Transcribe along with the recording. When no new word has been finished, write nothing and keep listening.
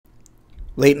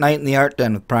Late Night in the Art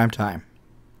Den with Prime Time.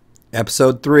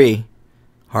 Episode 3,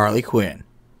 Harley Quinn.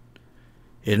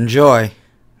 Enjoy.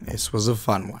 This was a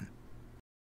fun one.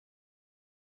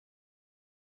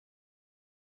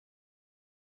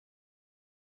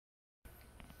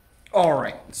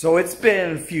 Alright, so it's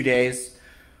been a few days.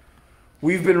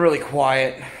 We've been really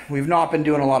quiet. We've not been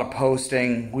doing a lot of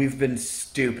posting. We've been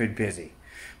stupid busy.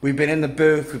 We've been in the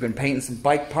booth. We've been painting some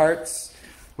bike parts.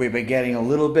 We've been getting a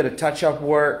little bit of touch-up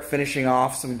work, finishing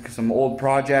off some old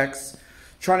projects,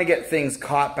 trying to get things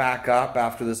caught back up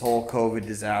after this whole COVID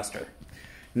disaster.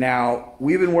 Now,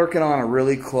 we've been working on a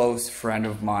really close friend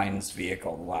of mine's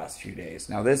vehicle the last few days.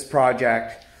 Now, this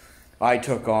project I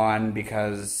took on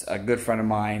because a good friend of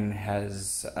mine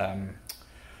has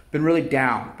been really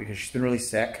down because she's been really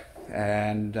sick,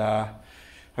 and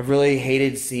I've really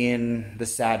hated seeing the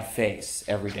sad face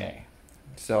every day.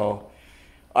 So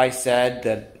I said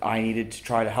that I needed to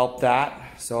try to help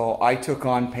that, so I took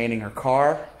on painting her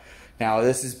car. Now,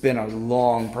 this has been a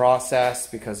long process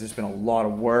because there's been a lot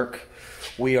of work.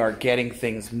 We are getting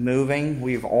things moving.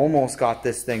 We've almost got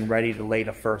this thing ready to lay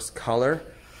the first color.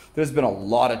 There's been a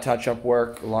lot of touch-up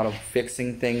work, a lot of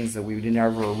fixing things that we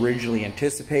never originally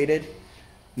anticipated,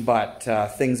 but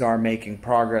things are making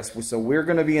progress. So we're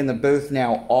going to be in the booth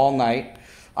now all night.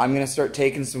 I'm going to start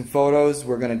taking some photos.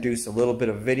 We're going to do a little bit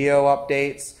of video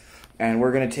updates, and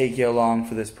we're going to take you along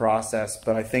for this process.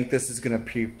 But I think this is going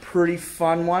to be a pretty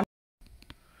fun one.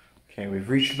 Okay, we've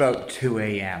reached about 2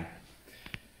 a.m.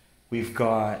 We've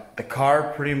got the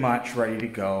car pretty much ready to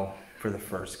go for the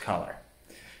first color.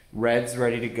 Red's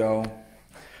ready to go.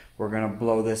 We're going to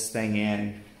blow this thing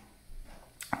in.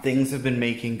 Things have been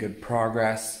making good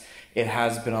progress. It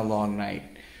has been a long night.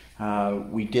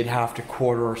 We did have to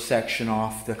quarter a section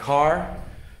off the car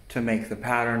to make the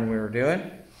pattern we were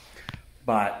doing,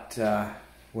 but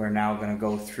we're now going to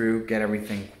go through, get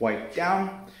everything wiped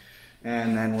down,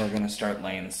 and then we're going to start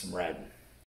laying some red.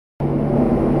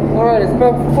 Alright, it's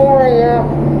about 4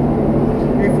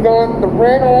 a.m. We've got the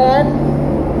red on.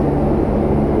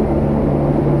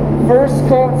 First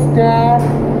coat's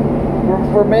down.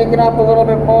 We're making up a little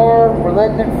bit more. We're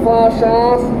letting it flash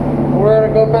off. We're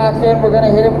going to go back in. We're going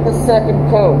to hit it with the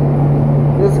second coat.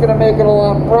 This is going to make it a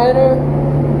lot brighter.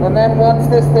 And then once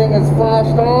this thing is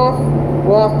flashed off,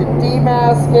 we'll have to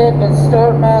demask it and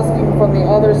start masking from the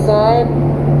other side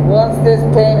once this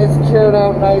paint is cured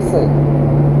out nicely.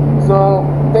 So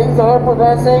things are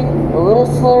progressing a little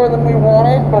slower than we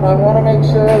wanted, but I want to make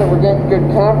sure that we're getting good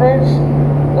coverage,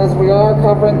 as we are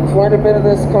covering quite a bit of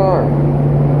this car.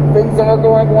 Things are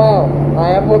going well.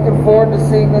 I am looking forward to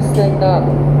seeing this thing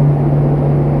done.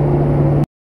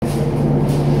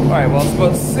 Alright, well, it's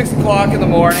about 6 o'clock in the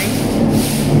morning.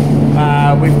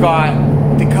 We've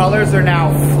got, the colors are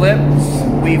now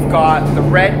flipped. We've got the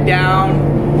red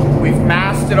down. We've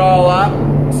masked it all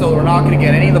up, so we're not going to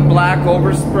get any of the black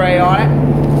overspray on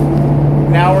it.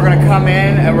 Now we're going to come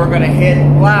in and we're going to hit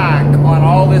black on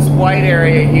all this white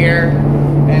area here,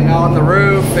 and on the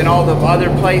roof and all the other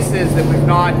places that we've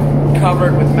not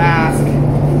covered with mask,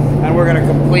 and we're going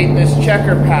to complete this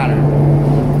checker pattern.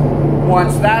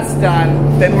 Once that's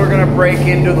done, then we're going to break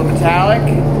into the metallic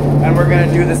and we're going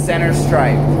to do the center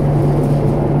stripe.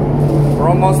 We're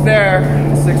almost there.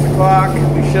 6 o'clock.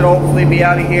 We should hopefully be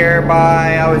out of here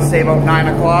by, I would say, about 9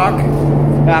 o'clock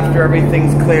after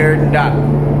everything's cleared and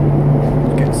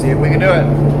done. Okay, see if we can do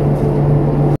it.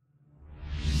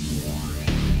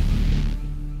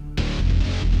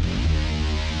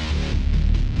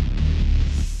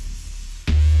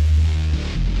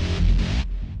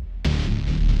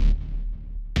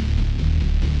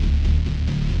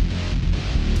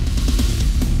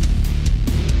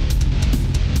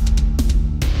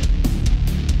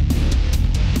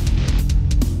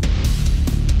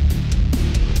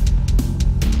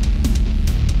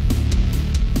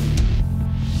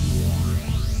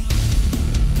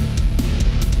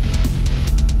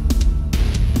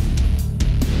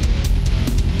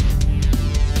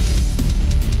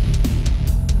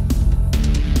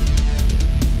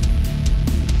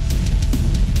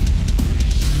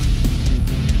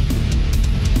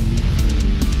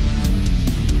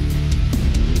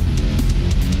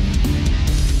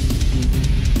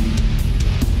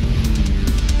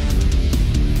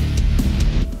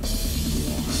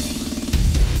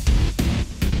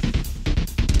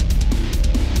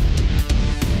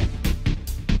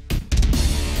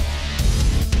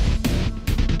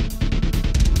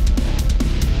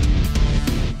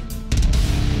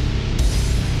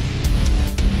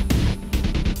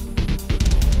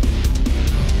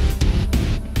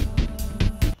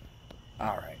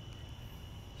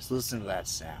 Listen to that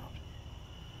sound.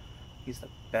 He's the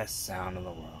best sound in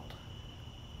the world.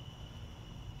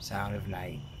 Sound of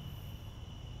night.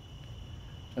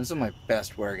 This is my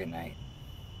best work at night.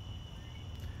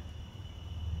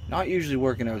 Not usually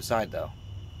working outside though.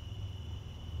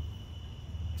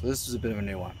 So this is a bit of a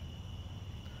new one.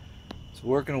 So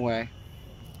working away.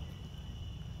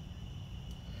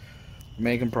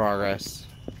 Making progress.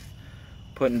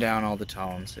 Putting down all the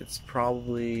tones. It's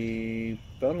probably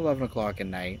about 11 o'clock at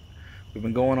night. We've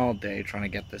been going all day trying to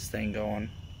get this thing going.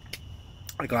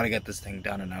 I gotta get this thing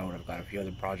done and out. I've got a few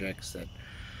other projects that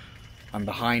I'm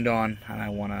behind on, and I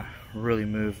want to really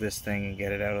move this thing and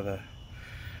get it out of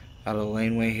the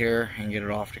laneway here and get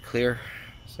it off to clear.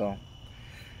 So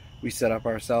we set up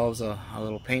ourselves a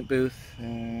little paint booth,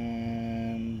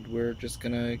 and we're just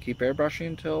gonna keep airbrushing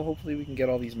until hopefully we can get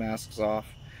all these masks off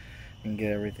and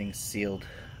get everything sealed,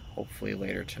 hopefully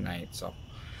later tonight. So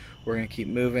we're gonna keep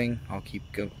moving. I'll keep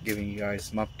giving you guys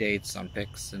some updates on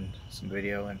pics and some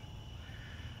video, and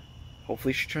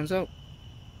hopefully she turns out.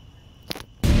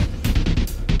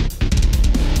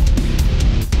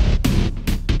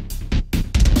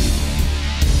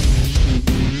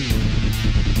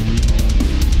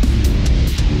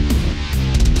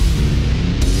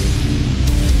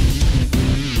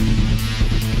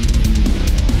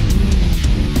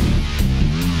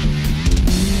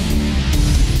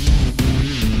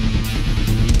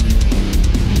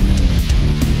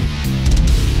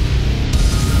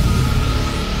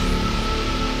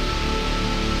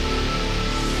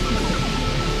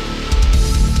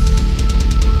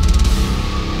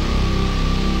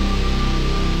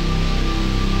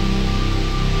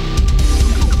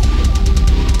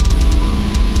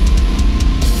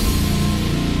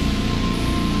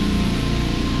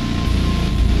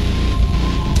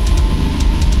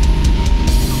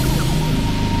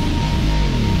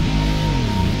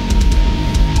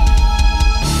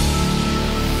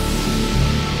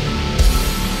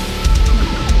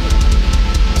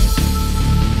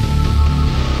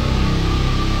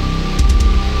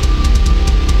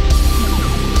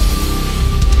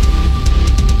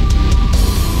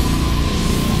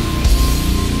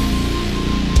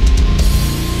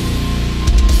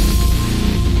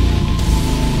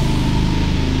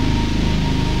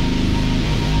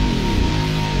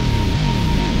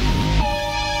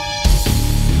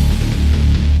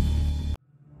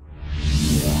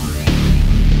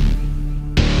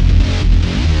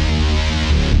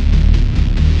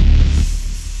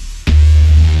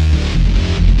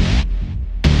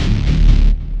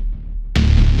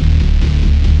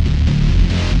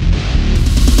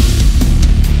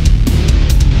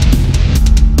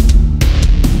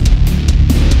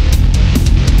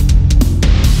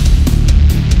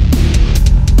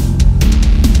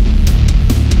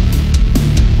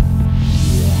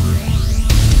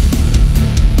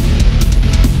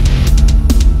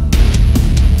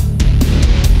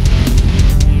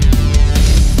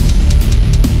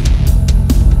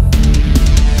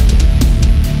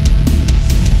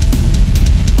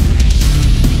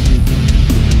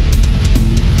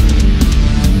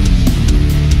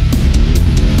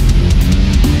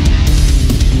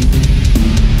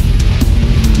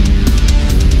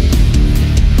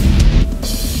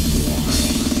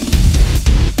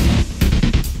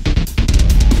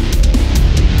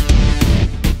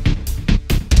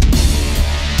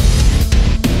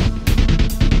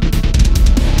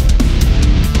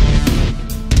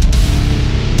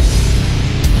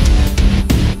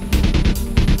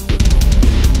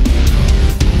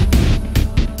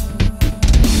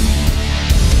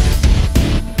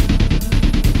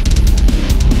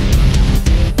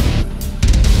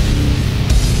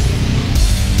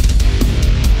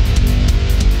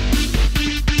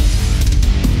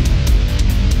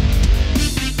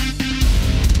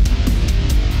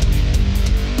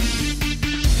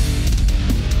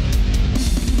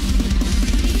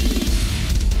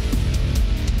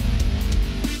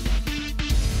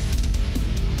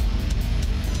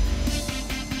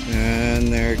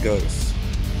 There it goes.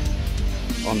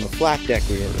 On the flat deck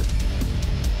we ordered.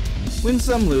 Win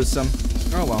some, lose some.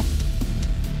 Oh well.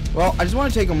 Well, I just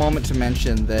want to take a moment to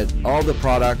mention that all the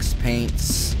products,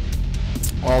 paints,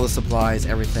 all the supplies,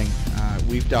 everything,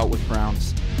 we've dealt with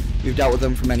Browns. We've dealt with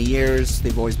them for many years.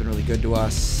 They've always been really good to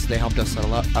us. They helped us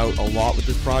out a lot with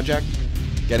this project,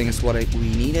 getting us what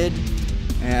we needed,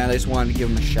 and I just wanted to give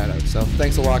them a shout out. So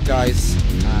thanks a lot, guys.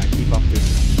 Keep up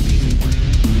this amazing work.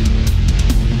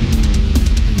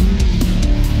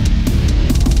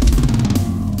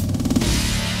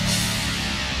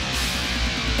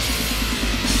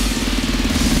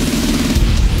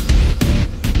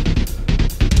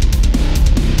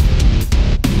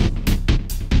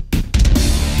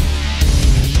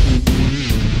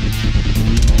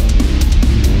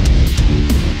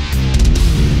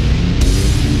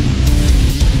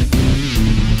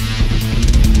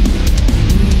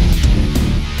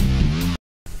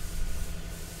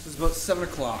 7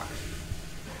 o'clock.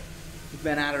 We've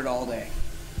been at it all day.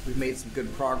 We've made some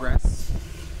good progress.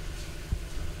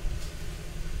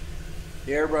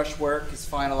 The airbrush work is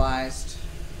finalized.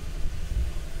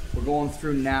 We're going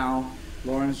through now.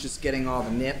 Lauren's just getting all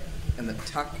the nip and the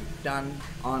tuck done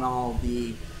on all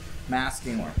the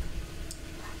masking work.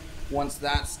 Once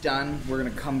that's done, we're gonna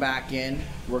come back in.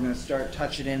 We're gonna start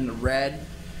touching in the red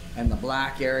and the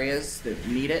black areas that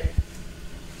need it.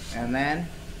 And then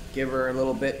give her a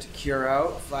little bit to cure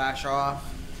out, flash off,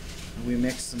 and we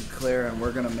mix some clear and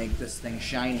we're gonna make this thing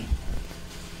shiny.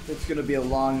 It's gonna be a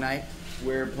long night.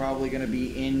 We're probably gonna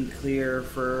be in clear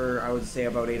for, I would say,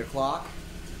 about 8 o'clock.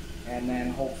 And then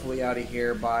hopefully out of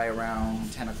here by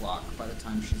around 10 o'clock by the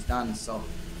time she's done. So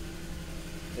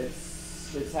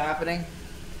it's happening.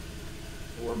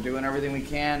 We're doing everything we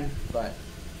can, but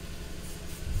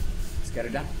let's get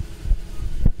it done.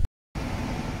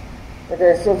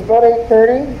 Okay, so it's about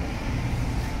 8:30.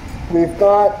 We've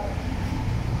got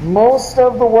most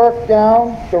of the work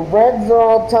down. The reds are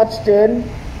all touched in.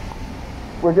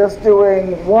 We're just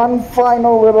doing one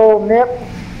final little nip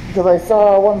because I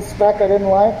saw one speck I didn't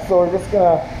like, so we're just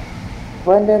gonna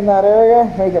blend in that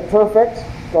area, make it perfect.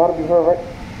 Gotta be perfect,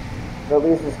 at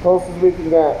least as close as we can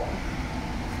get.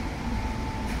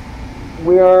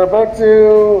 We are about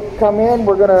to come in.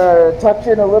 We're gonna touch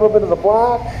in a little bit of the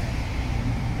black,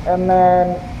 and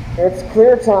then it's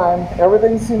clear time.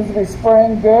 Everything seems to be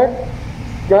spraying good.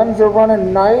 Guns are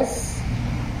running nice,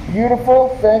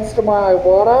 beautiful, thanks to my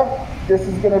Iwata. This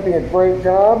is gonna be a great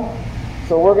job.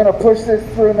 So we're gonna push this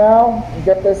through now and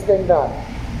get this thing done.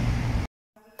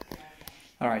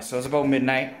 All right, so it's about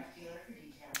midnight.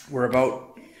 We're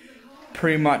about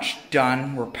pretty much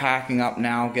done. We're packing up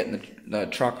now, getting the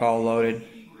truck all loaded,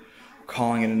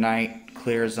 calling it a night.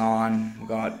 Clear's on. We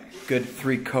got good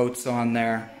 3 coats on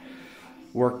there.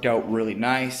 Worked out really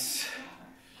nice.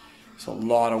 It's a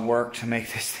lot of work to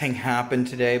make this thing happen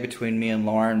today between me and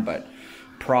Lauren, but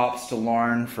props to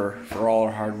Lauren for all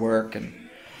her hard work, and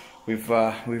we've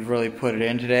really put it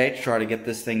in today to try to get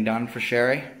this thing done for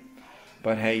Sherry.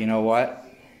 But hey, you know what?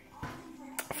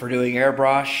 For doing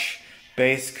airbrush,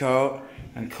 base coat,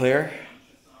 and clear,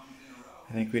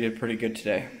 I think we did pretty good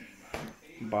today.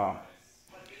 Wow.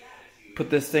 Put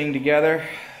this thing together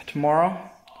tomorrow,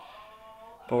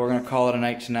 but we're gonna call it a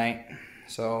night tonight.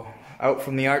 So out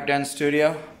from the Art Den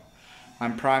studio,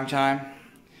 I'm Prime Time.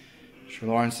 Sure,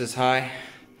 Lauren says hi.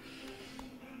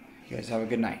 You guys have a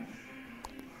good night.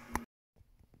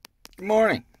 Good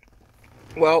morning.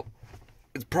 Well,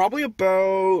 it's probably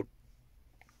about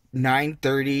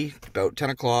 9:30, about 10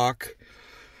 o'clock.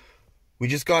 We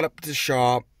just got up to the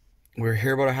shop. We were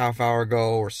here about a half hour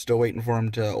ago. We're still waiting for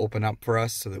him to open up for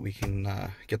us so that we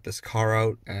can get this car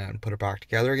out and put it back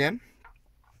together again.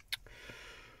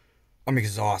 I'm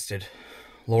exhausted.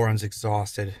 Lauren's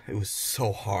exhausted. It was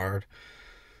so hard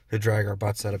to drag our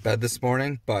butts out of bed this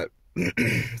morning, but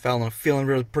feeling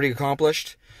really pretty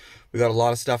accomplished. We got a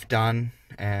lot of stuff done,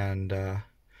 and I'm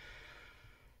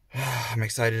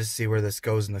excited to see where this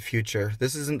goes in the future.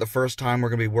 This isn't the first time we're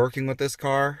going to be working with this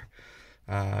car.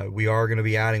 We are going to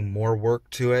be adding more work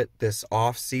to it this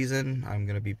off season. I'm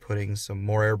going to be putting some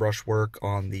more airbrush work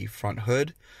on the front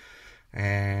hood,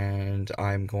 and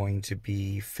I'm going to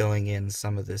be filling in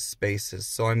some of the spaces.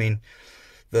 So I mean,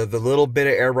 the little bit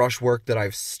of airbrush work that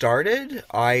I've started,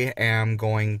 I am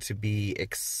going to be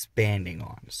expanding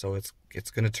on. So it's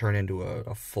going to turn into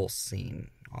a full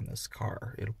scene on this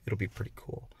car. It'll be pretty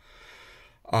cool.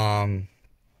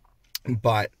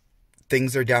 But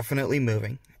things are definitely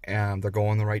moving, and they're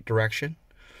going the right direction.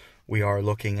 We are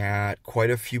looking at quite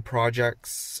a few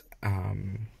projects.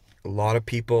 A lot of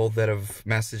people that have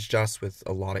messaged us with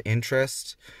a lot of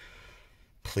interest.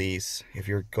 Please, if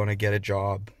you're going to get a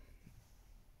job,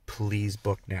 please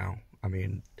book now. I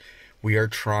mean, we are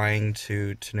trying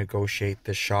to negotiate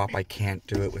this shop. I can't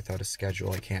do it without a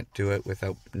schedule. I can't do it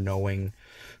without knowing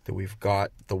that we've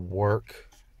got the work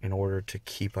in order to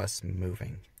keep us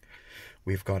moving.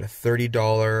 We've got a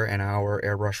 $30 an hour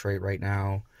airbrush rate right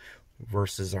now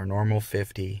versus our normal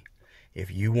 $50.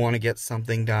 If you want to get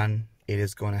something done, it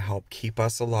is going to help keep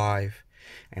us alive,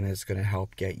 and it's going to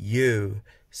help get you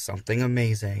something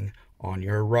amazing on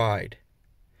your ride.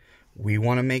 We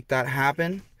want to make that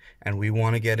happen, and we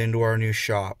want to get into our new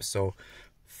shop. So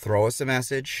throw us a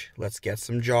message. Let's get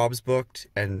some jobs booked,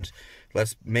 and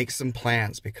let's make some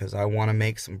plans, because I want to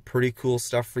make some pretty cool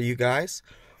stuff for you guys,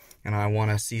 and I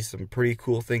want to see some pretty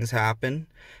cool things happen.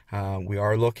 We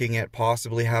are looking at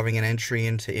possibly having an entry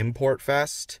into Import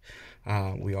Fest.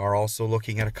 We are also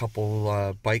looking at a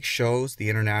couple bike shows. The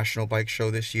International Bike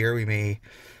Show this year, we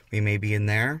may be in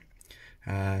there.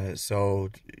 So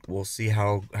we'll see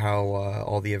how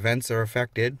all the events are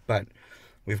affected, but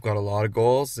we've got a lot of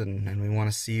goals, and we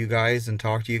want to see you guys and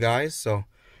talk to you guys, so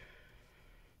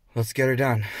let's get her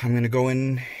done. I'm going to go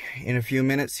in a few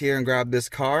minutes here and grab this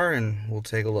car, and we'll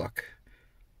take a look.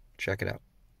 Check it out.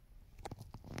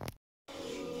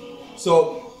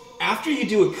 So after you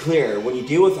do a clear, when you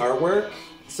deal with artwork,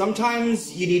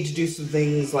 sometimes you need to do some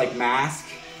things like mask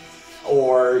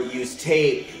or use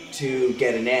tape to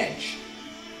get an edge.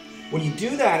 When you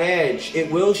do that edge,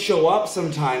 it will show up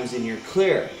sometimes in your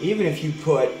clear, even if you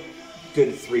put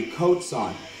good 3 coats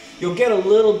on. You'll get a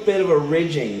little bit of a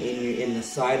ridging in the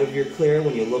side of your clear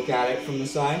when you look at it from the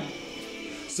side.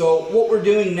 So what we're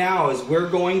doing now is we're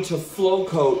going to flow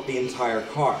coat the entire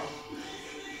car.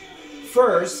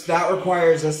 First, that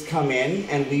requires us to come in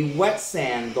and we wet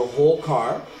sand the whole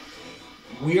car.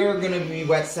 We are going to be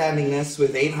wet sanding this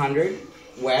with 800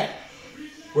 wet.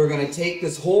 We're going to take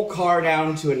this whole car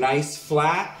down to a nice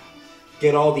flat,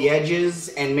 get all the edges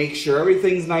and make sure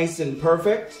everything's nice and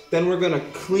perfect. Then we're going to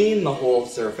clean the whole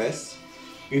surface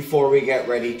before we get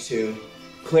ready to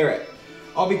clear it.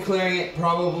 I'll be clearing it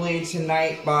probably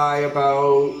tonight by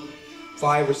about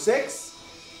 5 or 6,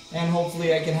 and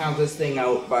hopefully I can have this thing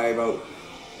out by about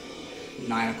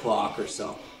 9 o'clock or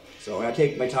so. So I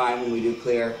take my time when we do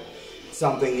clear.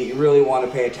 Something that you really want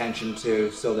to pay attention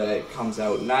to so that it comes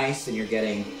out nice and you're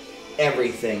getting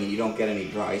everything and you don't get any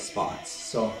dry spots.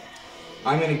 So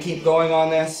I'm going to keep going on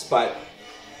this, but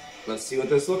let's see what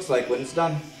this looks like when it's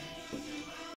done.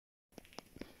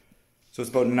 So it's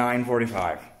about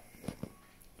 9:45.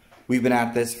 We've been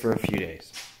at this for a few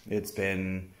days. It's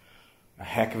been a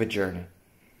heck of a journey.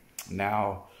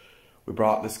 Now we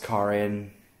brought this car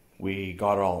in, we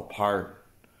got it all apart,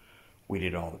 we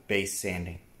did all the base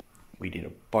sanding. We did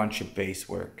a bunch of base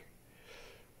work.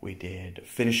 We did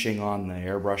finishing on the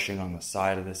airbrushing on the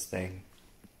side of this thing.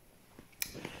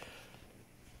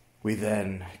 We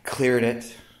then cleared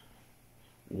it,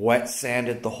 wet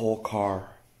sanded the whole car,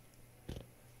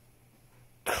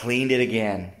 cleaned it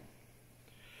again.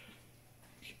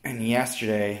 And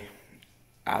yesterday,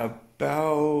 at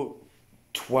about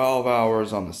 12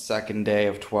 hours on the second day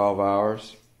of 12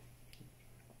 hours,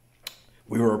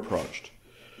 we were approached.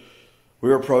 We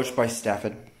were approached by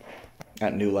Stefan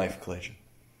at New Life Collision.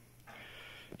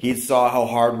 He saw how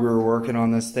hard we were working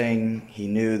on this thing. He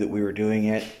knew that we were doing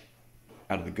it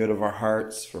out of the good of our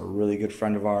hearts for a really good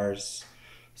friend of ours,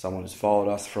 someone who's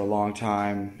followed us for a long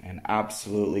time and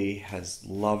absolutely has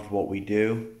loved what we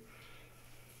do.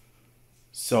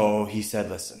 So he said,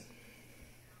 listen,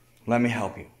 let me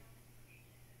help you.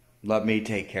 Let me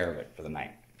take care of it for the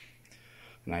night.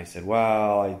 And I said,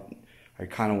 well, I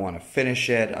kind of want to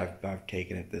finish it. I've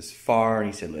taken it this far.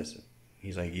 And he said, listen,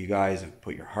 he's like, you guys have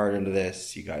put your heart into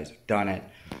this. You guys have done it.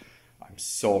 I'm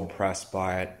so impressed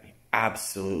by it. He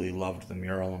absolutely loved the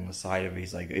mural on the side of it.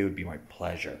 He's like, it would be my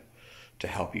pleasure to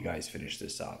help you guys finish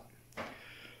this up.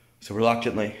 So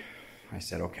reluctantly, I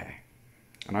said, okay.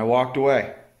 And I walked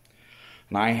away.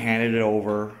 And I handed it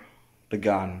over the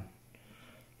gun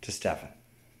to Stefan.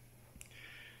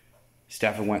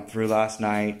 Stefan went through last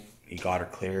night. He got her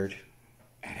cleared.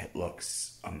 And it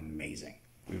looks amazing.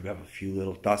 We have a few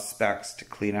little dust specks to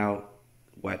clean out,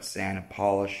 wet sand and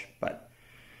polish, but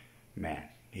man,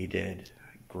 he did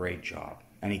a great job.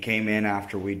 And he came in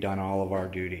after we'd done all of our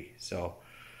duty, so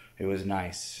it was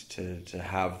nice to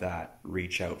have that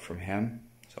reach out from him.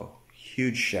 So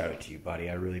huge shout out to you, buddy.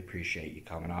 I really appreciate you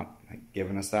coming up and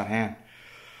giving us that hand.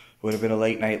 Would have been a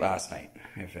late night last night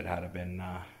if it had been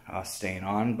us staying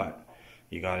on, but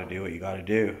you got to do what you got to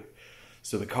do.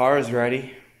 So the car is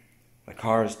ready. The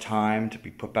car is timed to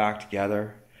be put back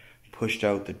together, pushed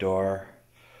out the door.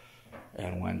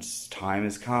 And once time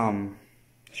has come,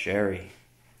 Sherry,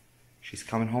 she's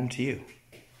coming home to you.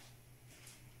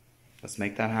 Let's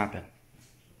make that happen.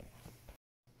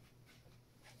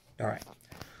 All right.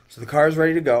 So the car is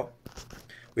ready to go.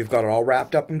 We've got it all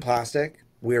wrapped up in plastic.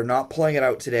 We are not pulling it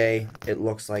out today. It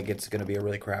looks like it's going to be a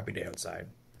really crappy day outside.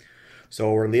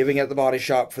 So we're leaving it at the body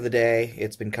shop for the day.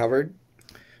 It's been covered.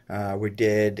 We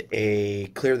did a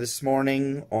clear this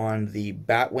morning on the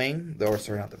bat wing, or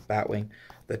sorry, not the bat wing,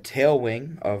 the tail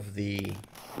wing of the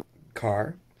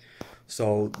car.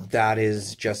 So that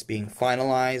is just being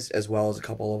finalized, as well as a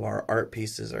couple of our art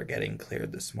pieces are getting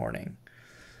cleared this morning.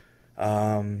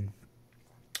 Everything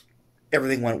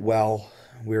went well.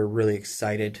 We're really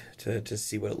excited to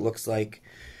see what it looks like.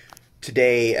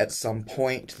 Today, at some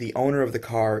point, the owner of the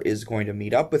car is going to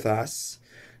meet up with us,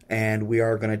 and we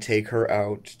are going to take her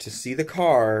out to see the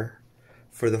car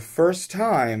for the first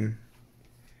time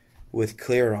with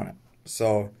clear on it.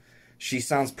 So She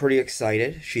sounds pretty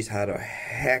excited. She's had a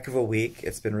heck of a week.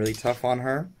 It's been really tough on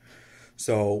her.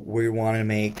 So we want to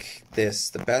make this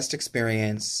the best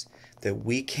experience that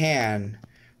we can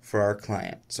for our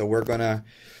client. So we're gonna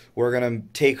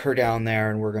take her down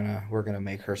there and we're gonna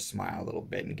make her smile a little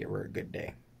bit and give her a good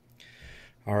day.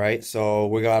 All right. So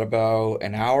we got about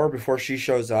an hour before she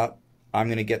shows up. I'm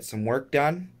gonna get some work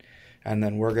done, and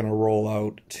then we're gonna roll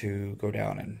out to go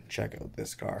down and check out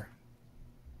this car.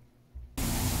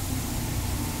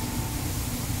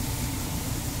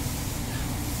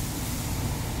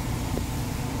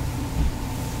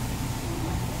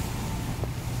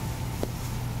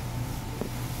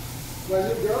 My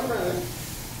new girlfriend.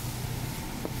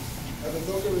 I've been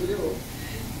talking with you.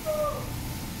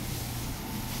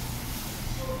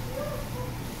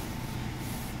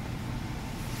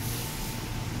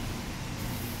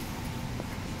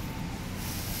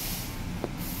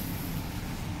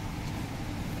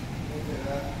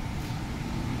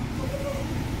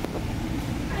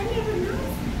 I never know.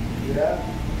 Yeah?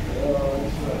 Oh,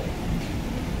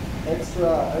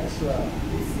 extra.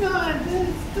 It's not.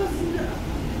 It doesn't.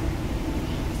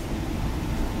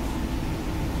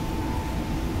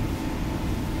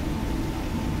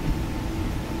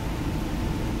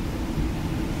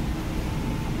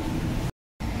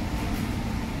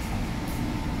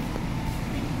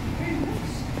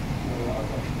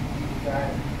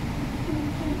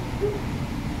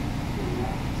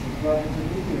 Glad to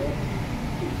meet you.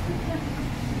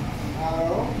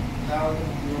 Hello. Now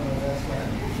you're my best friend.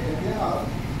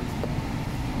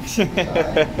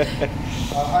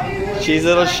 She's a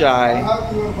little shy. I'll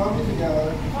have you and Bumpy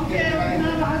together. Okay, we're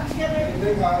not hot together.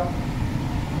 Big hug.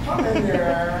 Come in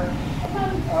here.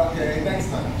 Okay, next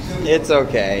time. It's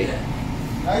okay.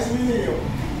 Nice meeting you.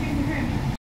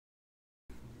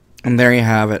 And there you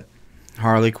have it,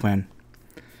 Harley Quinn.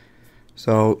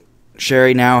 So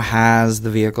Sherry now has the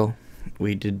vehicle.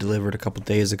 We did deliver it a couple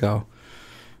days ago.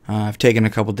 I've taken a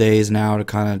couple days now to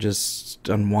kind of just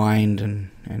unwind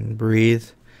and breathe,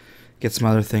 get some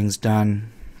other things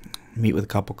done, meet with a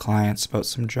couple clients about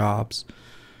some jobs.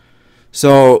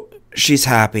 So she's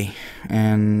happy,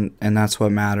 and that's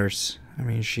what matters. I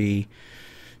mean,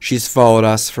 she's followed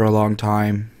us for a long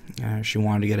time. She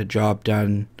wanted to get a job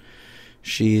done.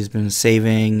 She's been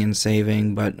saving and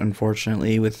saving, but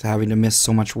unfortunately, with having to miss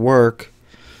so much work,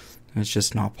 it's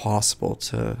just not possible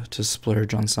to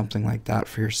splurge on something like that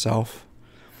for yourself.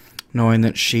 Knowing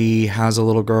that she has a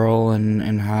little girl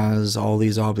and has all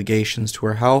these obligations to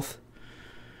her health,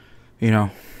 you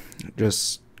know,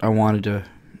 just I wanted to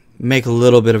make a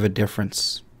little bit of a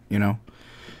difference, you know,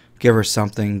 give her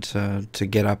something to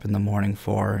get up in the morning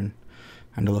for and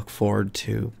to look forward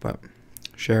to. But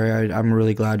Sherry, I'm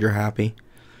really glad you're happy,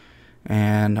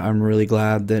 and I'm really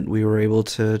glad that we were able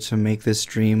to make this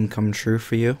dream come true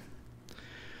for you.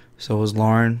 So was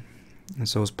Lauren, and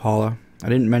so was Paula. I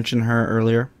didn't mention her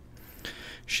earlier.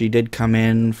 She did come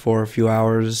in for a few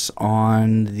hours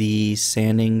on the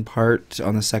sanding part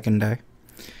on the second day.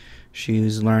 She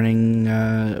was learning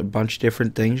a bunch of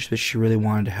different things, but she really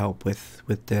wanted to help with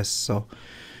this. So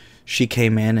she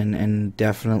came in and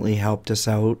definitely helped us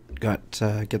out, get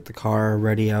the car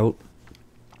ready out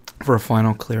for a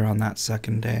final clear on that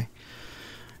second day.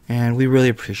 And we really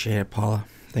appreciate it, Paula.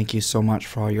 Thank you so much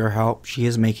for all your help. She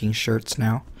is making shirts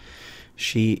now.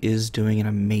 She is doing an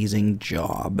amazing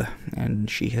job, and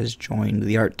she has joined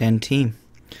the Art Den team.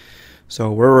 So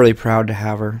we're really proud to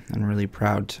have her, and really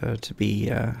proud to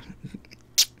be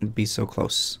so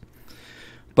close.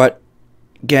 But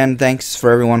again, thanks for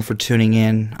everyone for tuning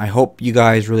in. I hope you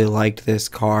guys really liked this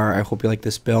car. I hope you like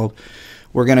this build.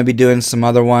 We're going to be doing some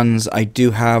other ones. I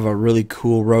do have a really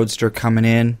cool Roadster coming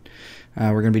in.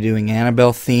 We're going to be doing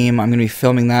Annabelle theme. I'm going to be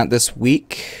filming that this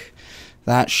week.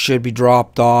 That should be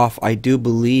dropped off, I do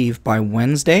believe, by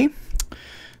Wednesday.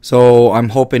 So I'm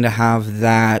hoping to have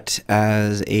that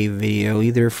as a video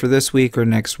either for this week or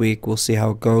next week. We'll see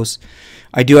how it goes.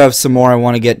 I do have some more I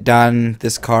want to get done.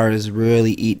 This car is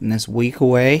really eating this week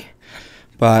away,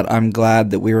 but I'm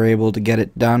glad that we were able to get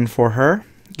it done for her.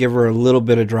 Give her a little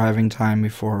bit of driving time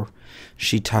before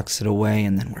she tucks it away,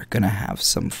 and then we're going to have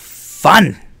some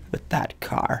fun with that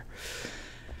car.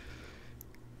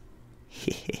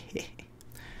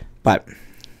 But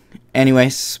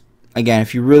anyways, again,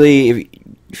 if you really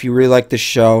like this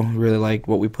show, really like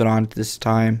what we put on this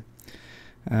time,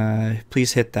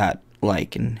 please hit that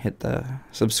like and hit the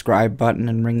subscribe button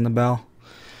and ring the bell.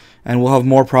 And we'll have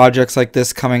more projects like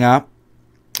this coming up.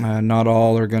 Not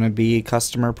all are going to be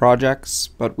customer projects,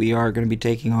 but we are going to be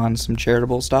taking on some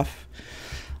charitable stuff.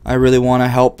 I really want to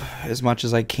help as much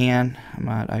as I can.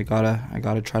 I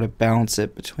gotta try to balance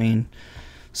it between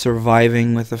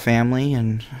surviving with the family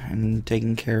and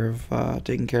taking care of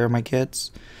my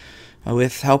kids,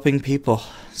 with helping people.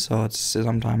 So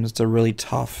sometimes it's a really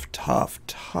tough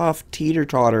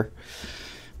teeter-totter,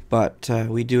 but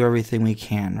we do everything we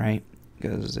can, right?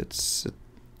 Because it's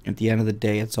at the end of the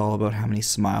day, it's all about how many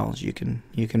smiles you can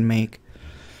make.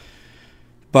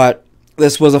 But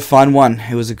this was a fun one.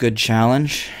 It was a good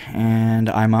challenge, and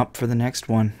I'm up for the next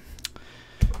one.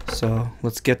 So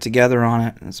let's get together on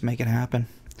it. Let's make it happen.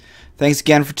 Thanks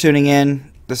again for tuning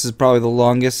in. This is probably the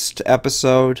longest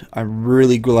episode. I'm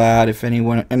really glad if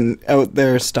anyone out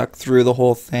there stuck through the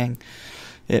whole thing.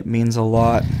 It means a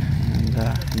lot, and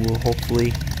we'll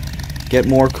hopefully get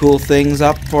more cool things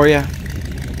up for you.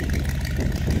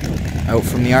 Out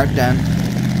from the art den,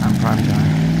 I'm Prime John.